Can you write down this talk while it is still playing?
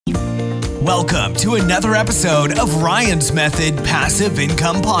Welcome to another episode of Ryan's Method Passive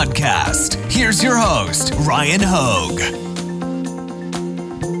Income Podcast. Here's your host, Ryan Hogue.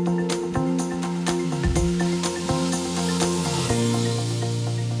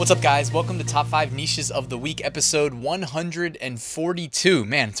 What's up, guys? Welcome to Top 5 Niches of the Week, episode 142.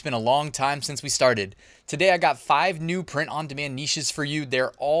 Man, it's been a long time since we started. Today, I got 5 new print-on-demand niches for you.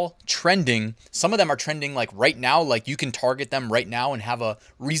 They're all trending. Some of them are trending like right now, like you can target them right now and have a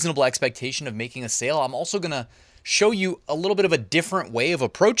reasonable expectation of making a sale. I'm also going to show you a little bit of a different way of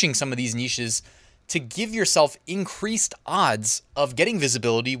approaching some of these niches to give yourself increased odds of getting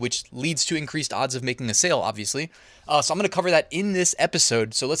visibility, which leads to increased odds of making a sale, obviously. So I'm going to cover that in this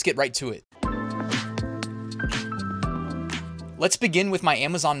episode, so let's get right to it. Let's begin with my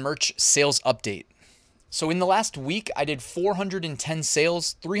Amazon merch sales update. So in the last week, I did 410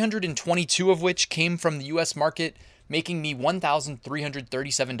 sales, 322 of which came from the US market, making me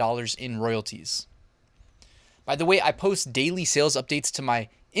 $1,337 in royalties. By the way, I post daily sales updates to my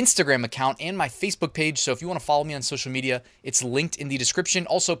Instagram account and my Facebook page, so if you want to follow me on social media, it's linked in the description.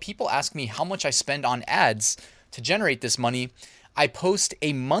 Also, people ask me how much I spend on ads to generate this money. I post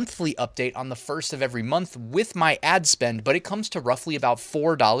a monthly update on the first of every month with my ad spend, but it comes to roughly about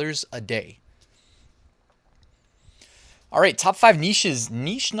 $4 a day. All right, top 5 niches.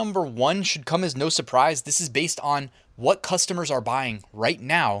 Niche number 1 should come as no surprise. This is based on what customers are buying right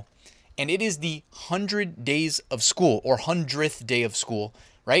now, and it is the 100 days of school or 100th day of school,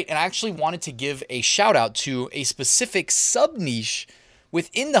 right? And I actually wanted to give a shout out to a specific sub niche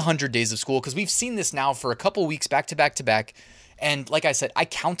within the 100 days of school, because we've seen this now for a couple weeks back to back to back. And like I said, I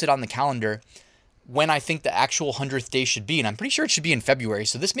counted on the calendar when I think the actual 100th day should be, and I'm pretty sure it should be in February,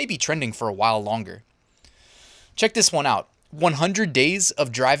 so this may be trending for a while longer. Check this one out. 100 days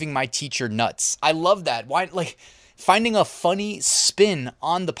of driving my teacher nuts. I love that. Why, like, finding a funny spin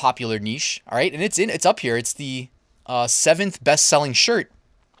on the popular niche, all right? And it's up here. It's the 7th best-selling shirt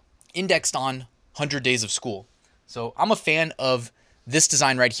indexed on 100 days of school. So I'm a fan of this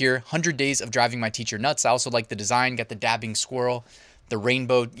design right here, 100 days of driving my teacher nuts. I also like the design, got the dabbing squirrel, the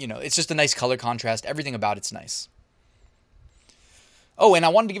rainbow, it's just a nice color contrast. Everything about it's nice. Oh, and I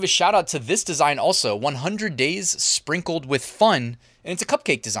wanted to give a shout out to this design also, 100 days sprinkled with fun, and it's a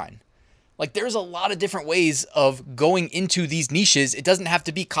cupcake design. Like, there's a lot of different ways of going into these niches. It doesn't have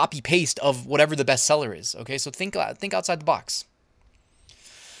to be copy paste of whatever the bestseller is. Okay, so think outside the box.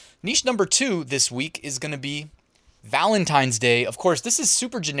 Niche number 2 this week is going to be Valentine's Day. Of course, this is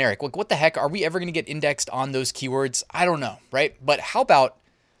super generic. Like, what the heck? Are we ever going to get indexed on those keywords? I don't know, right? But how about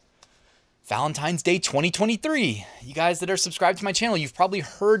Valentine's Day 2023? You guys that are subscribed to my channel, you've probably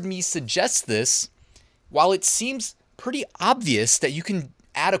heard me suggest this. While it seems pretty obvious that you can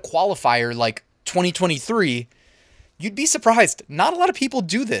add a qualifier like 2023, you'd be surprised. Not a lot of people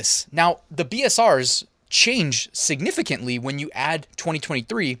do this. Now, the BSRs change significantly when you add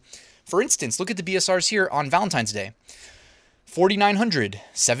 2023. For instance, look at the BSRs here on Valentine's Day. 4,900,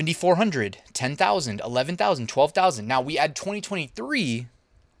 7,400, 10,000, 11,000, 12,000. Now we add 2023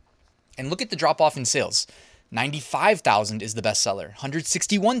 and look at the drop off in sales. 95,000 is the best seller.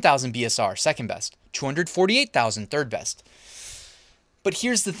 161,000 BSR, second best. 248,000, third best. But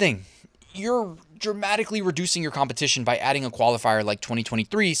here's the thing. You're dramatically reducing your competition by adding a qualifier like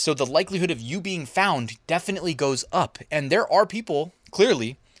 2023, so the likelihood of you being found definitely goes up. And there are people,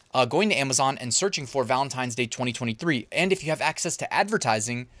 clearly, going to Amazon and searching for Valentine's Day 2023. And if you have access to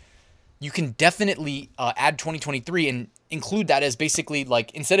advertising, you can definitely add 2023 and include that as basically,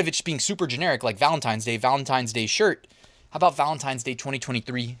 like, instead of it just being super generic, like Valentine's Day shirt, how about Valentine's Day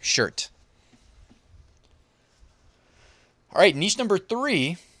 2023 shirt? All right, niche number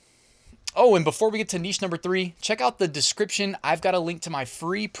 3. Oh, and before we get to niche number 3, check out the description. I've got a link to my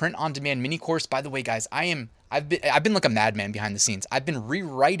free print-on-demand mini course. By the way, guys, I've been like a madman behind the scenes. I've been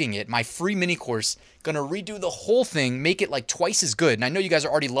rewriting it, my free mini course, gonna redo the whole thing, make it like twice as good. And I know you guys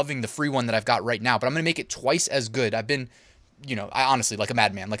are already loving the free one that I've got right now, but I'm gonna make it twice as good. I've been, I honestly, like a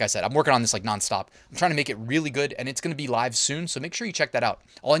madman, like I said, I'm working on this like nonstop. I'm trying to make it really good, and it's gonna be live soon, so make sure you check that out.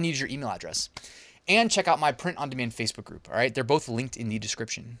 All I need is your email address. And check out my print-on-demand Facebook group, all right? They're both linked in the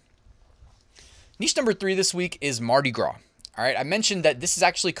description. Niche number 3 this week is Mardi Gras. All right, I mentioned that this is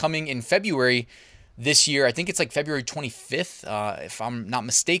actually coming in February this year. I think it's like February 25th, if I'm not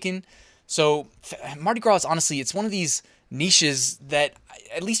mistaken. So Mardi Gras is honestly, it's one of these niches that,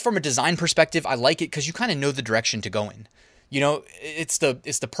 at least from a design perspective, I like it because you kind of know the direction to go in. It's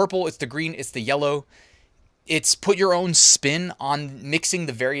the purple, it's the green, it's the yellow. It's put your own spin on mixing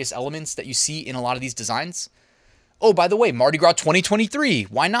the various elements that you see in a lot of these designs. Oh, by the way, Mardi Gras 2023.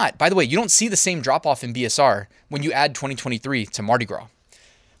 Why not? By the way, you don't see the same drop-off in BSR when you add 2023 to Mardi Gras.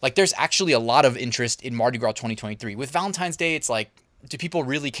 Like, there's actually a lot of interest in Mardi Gras 2023. With Valentine's Day, it's like, do people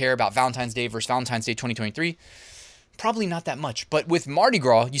really care about Valentine's Day versus Valentine's Day 2023? Probably not that much. But with Mardi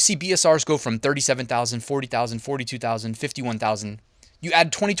Gras, you see BSRs go from 37,000, 40,000, 42,000, 51,000. You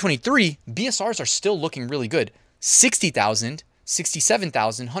add 2023, BSRs are still looking really good. 60,000,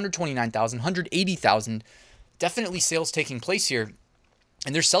 67,000, 129,000, 180,000. Definitely sales taking place here.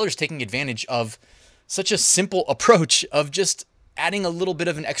 And there's sellers taking advantage of such a simple approach of just adding a little bit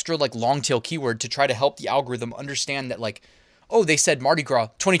of an extra like long tail keyword to try to help the algorithm understand that like, oh, they said Mardi Gras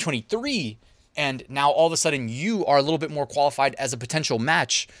 2023. And now all of a sudden you are a little bit more qualified as a potential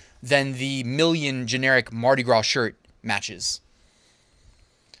match than the million generic Mardi Gras shirt matches.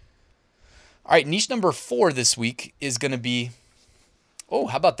 All right, niche number 4 this week is going to be, oh,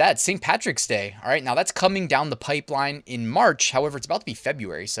 how about that? St. Patrick's Day. All right, now that's coming down the pipeline in March. However, it's about to be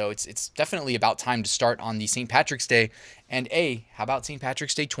February, so it's definitely about time to start on the St. Patrick's Day. And how about St.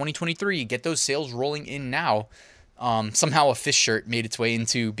 Patrick's Day 2023? Get those sales rolling in now. Somehow a fish shirt made its way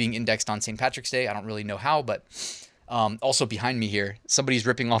into being indexed on St. Patrick's Day. I don't really know how, but also behind me here, somebody's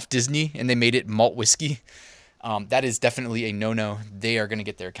ripping off Disney and they made it malt whiskey. That is definitely a no-no. They are going to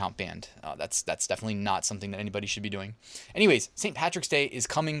get their account banned. That's definitely not something that anybody should be doing. Anyways, St. Patrick's Day is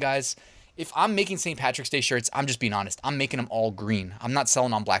coming, guys. If I'm making St. Patrick's Day shirts, I'm just being honest. I'm making them all green. I'm not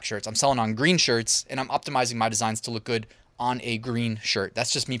selling on black shirts. I'm selling on green shirts, and I'm optimizing my designs to look good on a green shirt.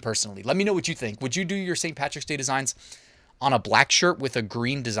 That's just me personally. Let me know what you think. Would you do your St. Patrick's Day designs on a black shirt with a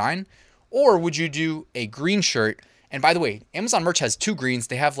green design? Or would you do a green shirt? And by the way, Amazon merch has 2 greens.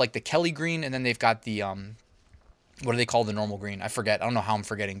 They have like the Kelly green, and then they've got the, what do they call the normal green? I forget. I don't know how I'm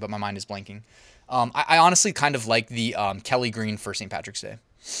forgetting, but my mind is blanking. I honestly kind of like the Kelly green for St. Patrick's Day.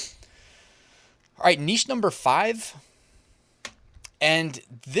 All right, niche number 5. And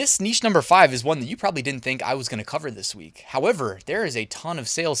this niche number 5 is one that you probably didn't think I was going to cover this week. However, there is a ton of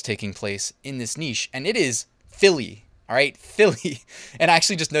sales taking place in this niche, and it is Philly. All right, Philly. And I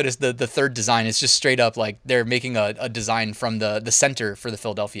actually just noticed the third design is just straight up like they're making a design from the center for the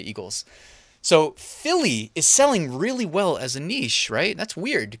Philadelphia Eagles. So Philly is selling really well as a niche, right? That's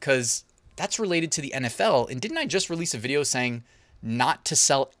weird because that's related to the NFL. And didn't I just release a video saying not to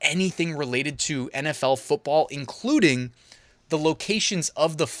sell anything related to NFL football, including the locations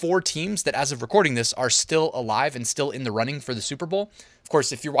of the 4 teams that, as of recording this, are still alive and still in the running for the Super Bowl? Of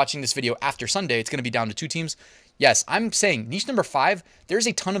course, if you're watching this video after Sunday, it's going to be down to 2 teams. Yes, I'm saying niche number 5, there's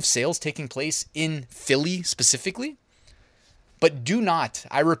a ton of sales taking place in Philly specifically. But do not,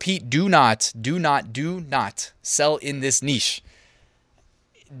 I repeat, do not sell in this niche.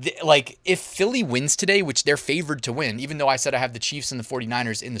 Like, if Philly wins today, which they're favored to win, even though I said I have the Chiefs and the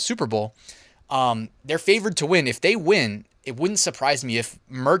 49ers in the Super Bowl, they're favored to win. If they win, it wouldn't surprise me if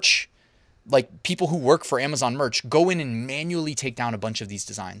merch, like people who work for Amazon merch, go in and manually take down a bunch of these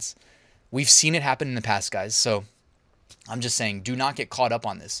designs. We've seen it happen in the past, guys. So I'm just saying, do not get caught up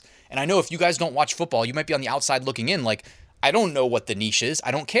on this. And I know if you guys don't watch football, you might be on the outside looking in like, I don't know what the niche is.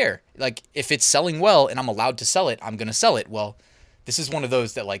 I don't care. Like, if it's selling well and I'm allowed to sell it, I'm going to sell it. Well, this is one of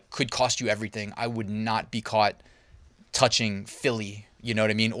those that like could cost you everything. I would not be caught touching Philly, you know what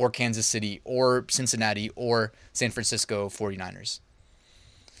I mean? Or Kansas City or Cincinnati or San Francisco 49ers.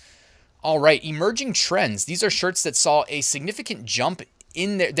 All right, emerging trends. These are shirts that saw a significant jump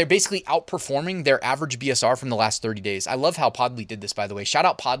in there. They're basically outperforming their average BSR from the last 30 days. I love how Podly did this, by the way. Shout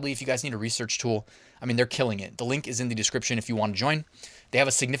out Podly if you guys need a research tool. I mean, they're killing it. The link is in the description if you want to join. They have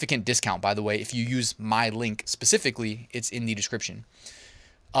a significant discount, by the way. If you use my link specifically, it's in the description.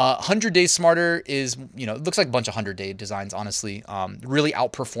 100 Days Smarter is, you know, it looks like a bunch of 100-day designs, honestly. Really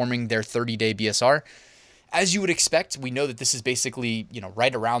outperforming their 30-day BSR. As you would expect, we know that this is basically, you know,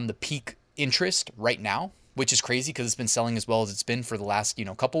 right around the peak interest right now, which is crazy because it's been selling as well as it's been for the last, you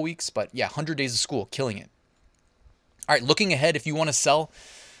know, couple weeks. But yeah, 100 Days of School, killing it. All right, looking ahead, if you want to sell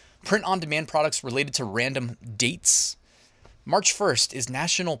print-on-demand products related to random dates, March 1st is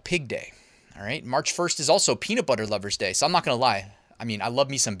National Pig Day. All right, March 1st is also Peanut Butter Lovers Day. So I'm not going to lie. I mean, I love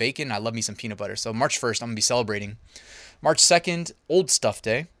me some bacon. I love me some peanut butter. So March 1st, I'm going to be celebrating. March 2nd, Old Stuff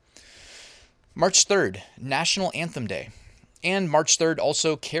Day. March 3rd, National Anthem Day. And March 3rd,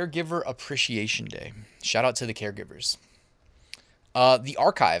 also Caregiver Appreciation Day. Shout out to the caregivers. The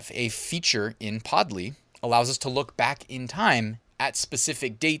Archive, a feature in Podly, allows us to look back in time at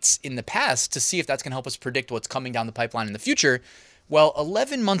specific dates in the past to see if that's going to help us predict what's coming down the pipeline in the future. Well,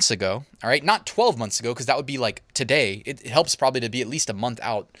 11 months ago, all right, not 12 months ago, because that would be like today. It helps probably to be at least a month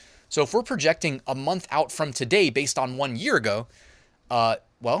out. So if we're projecting a month out from today based on 1 year ago,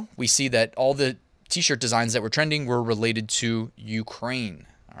 well, we see that all the t-shirt designs that were trending were related to Ukraine.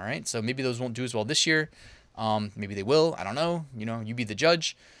 All right, so maybe those won't do as well this year. Maybe they will. I don't know. You be the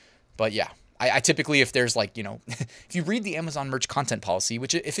judge. But yeah, I typically, if there's like, if you read the Amazon merch content policy,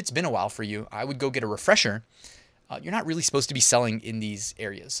 which if it's been a while for you, I would go get a refresher. You're not really supposed to be selling in these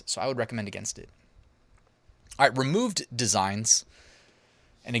areas. So I would recommend against it. All right, removed designs.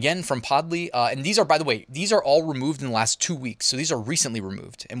 And again, from Podly, and these are, by the way, these are all removed in the last 2 weeks. So these are recently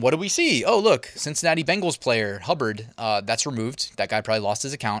removed. And what do we see? Oh, look, Cincinnati Bengals player, Hubbard, that's removed. That guy probably lost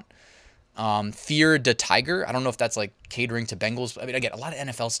his account. Fear the Tiger. I don't know if that's like catering to Bengals. I mean, again, a lot of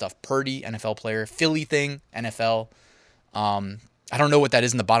NFL stuff. Purdy, NFL player. Philly thing, NFL. I don't know what that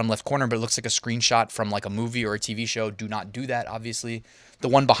is in the bottom left corner, but it looks like a screenshot from like a movie or a TV show. Do not do that, obviously. The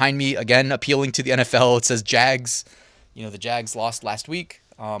one behind me, again, appealing to the NFL. It says Jags. The Jags lost last week.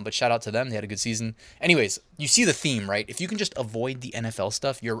 But shout out to them. They had a good season. Anyways, you see the theme, right? If you can just avoid the NFL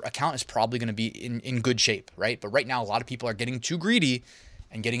stuff, your account is probably going to be in good shape, right? But right now, a lot of people are getting too greedy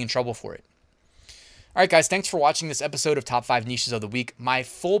and getting in trouble for it. All right, guys, thanks for watching this episode of Top 5 Niches of the Week. My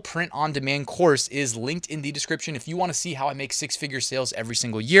full print on demand course is linked in the description. If you want to see how I make 6-figure sales every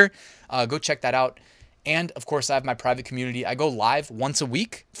single year, go check that out. And of course, I have my private community. I go live once a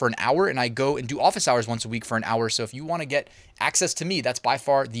week for an hour, and I go and do office hours once a week for an hour. So if you want to get access to me, that's by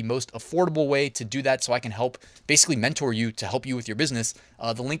far the most affordable way to do that, so I can help basically mentor you to help you with your business.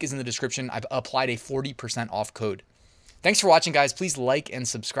 The link is in the description. I've applied a 40% off code. Thanks for watching, guys. Please like and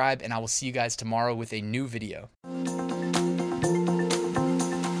subscribe, and I will see you guys tomorrow with a new video.